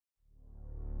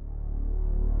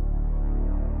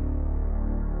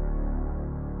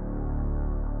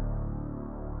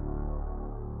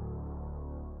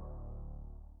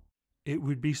It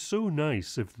would be so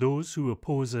nice if those who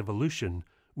oppose evolution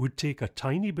would take a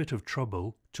tiny bit of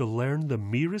trouble to learn the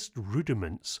merest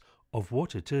rudiments of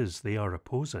what it is they are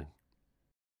opposing.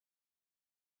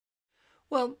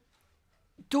 Well,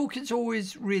 Dawkins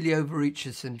always really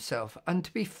overreaches himself. And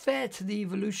to be fair to the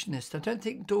evolutionist, I don't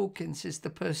think Dawkins is the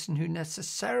person who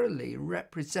necessarily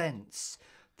represents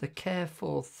the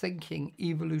careful thinking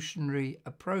evolutionary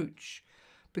approach.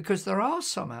 Because there are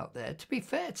some out there, to be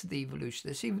fair to the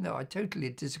evolutionists, even though I totally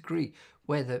disagree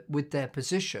with their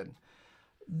position,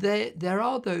 there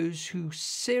are those who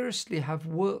seriously have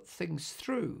worked things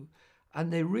through,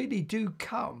 and they really do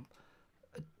come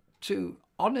to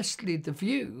honestly the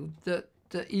view that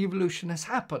evolution has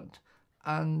happened,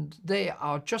 and they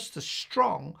are just as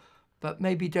strong, but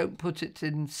maybe don't put it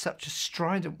in such a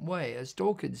strident way as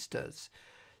Dawkins does.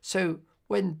 So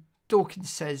when Dawkins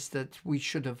says that we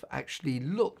should have actually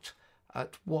looked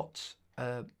at what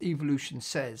evolution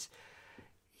says,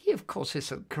 he of course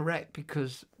isn't correct,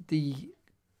 because the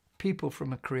people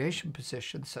from a creation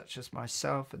position, such as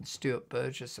myself and Stuart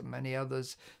Burgess and many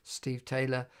others, Steve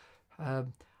Taylor,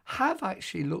 have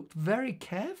actually looked very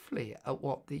carefully at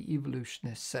what the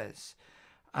evolutionist says.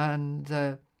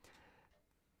 And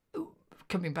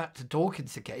coming back to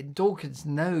Dawkins again, Dawkins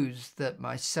knows that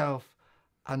myself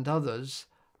and others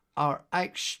are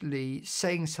actually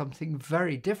saying something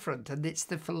very different, and it's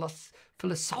the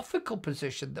philosophical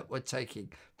position that we're taking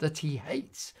that he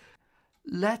hates.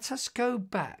 Let us go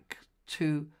back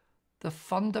to the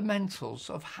fundamentals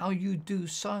of how you do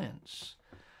science.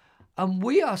 And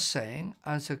we are saying,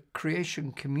 as a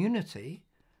creation community,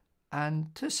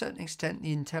 and to a certain extent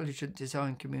the intelligent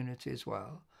design community as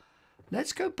well,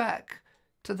 let's go back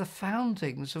to the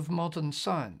foundings of modern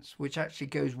science, which actually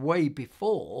goes way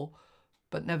before,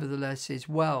 but nevertheless is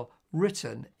well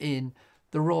written in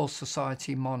the Royal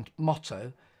Society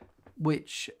motto,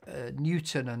 which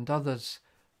Newton and others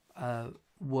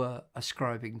were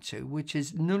ascribing to, which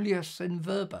is nullius in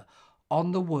verba,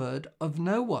 on the word of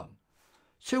no one.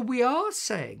 So we are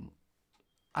saying,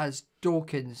 as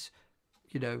Dawkins,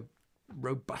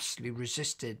 robustly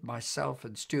resisted myself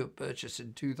and Stuart Burgess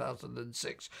in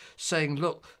 2006, saying,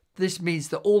 look, this means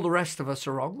that all the rest of us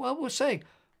are wrong. Well, we're saying,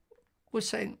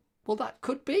 well, that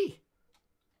could be.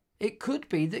 It could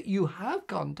be that you have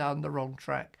gone down the wrong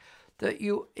track, that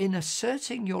you, in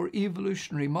asserting your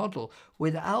evolutionary model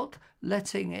without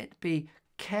letting it be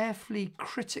carefully,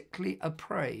 critically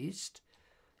appraised,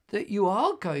 that you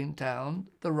are going down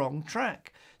the wrong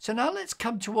track. So now let's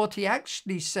come to what he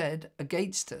actually said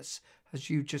against us, as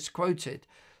you just quoted,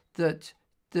 that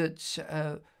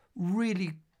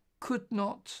really could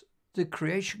not the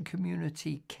creation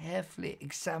community carefully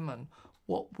examine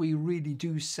what we really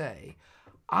do say.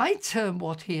 I turn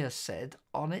what he has said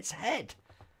on its head,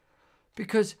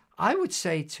 because I would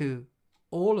say to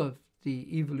all of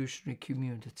the evolutionary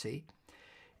community,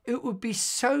 it would be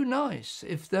so nice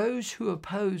if those who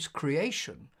oppose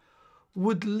creation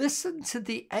would listen to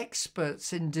the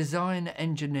experts in design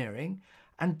engineering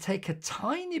and take a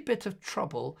tiny bit of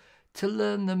trouble to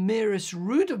learn the merest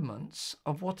rudiments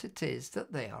of what it is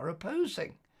that they are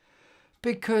opposing.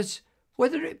 Because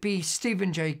whether it be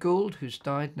Stephen Jay Gould, who's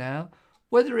died now,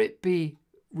 whether it be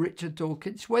Richard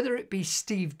Dawkins, whether it be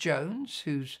Steve Jones,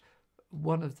 who's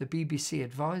one of the BBC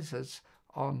advisors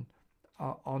on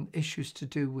issues to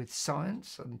do with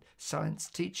science and science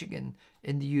teaching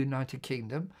in the United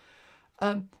Kingdom,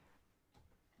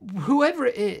 whoever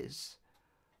it is,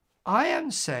 I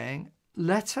am saying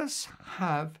let us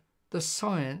have the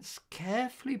science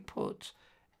carefully put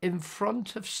in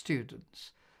front of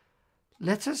students.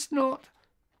 Let us not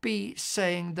be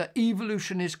saying that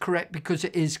evolution is correct because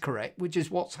it is correct, which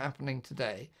is what's happening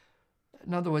today.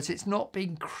 In other words, it's not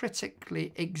being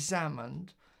critically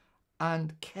examined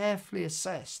and carefully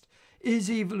assessed. Is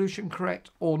evolution correct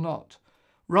or not?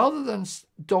 Rather than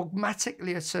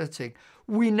dogmatically asserting,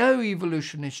 we know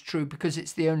evolution is true because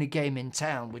it's the only game in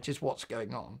town, which is what's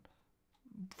going on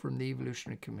from the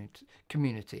evolutionary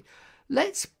community.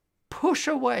 Let's push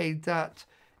away that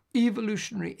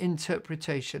evolutionary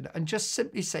interpretation and just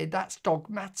simply say that's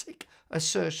dogmatic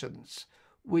assertions,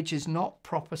 which is not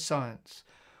proper science.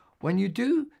 When you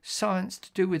do science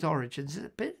to do with origins,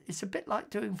 it's a bit like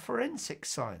doing forensic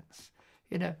science.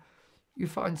 You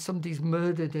find somebody's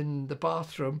murdered in the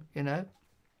bathroom,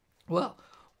 Well,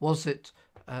 was it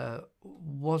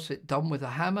done with a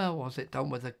hammer? Was it done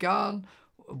with a gun?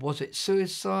 Was it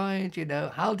suicide?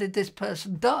 How did this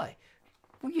person die?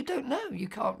 Well, you don't know. You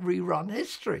can't rerun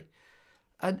history.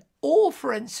 And all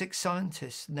forensic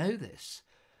scientists know this,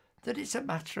 that it's a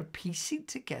matter of piecing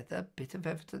together a bit of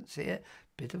evidence here,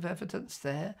 bit of evidence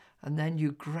there, and then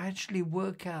you gradually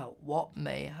work out what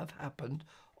may have happened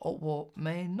or what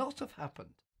may not have happened.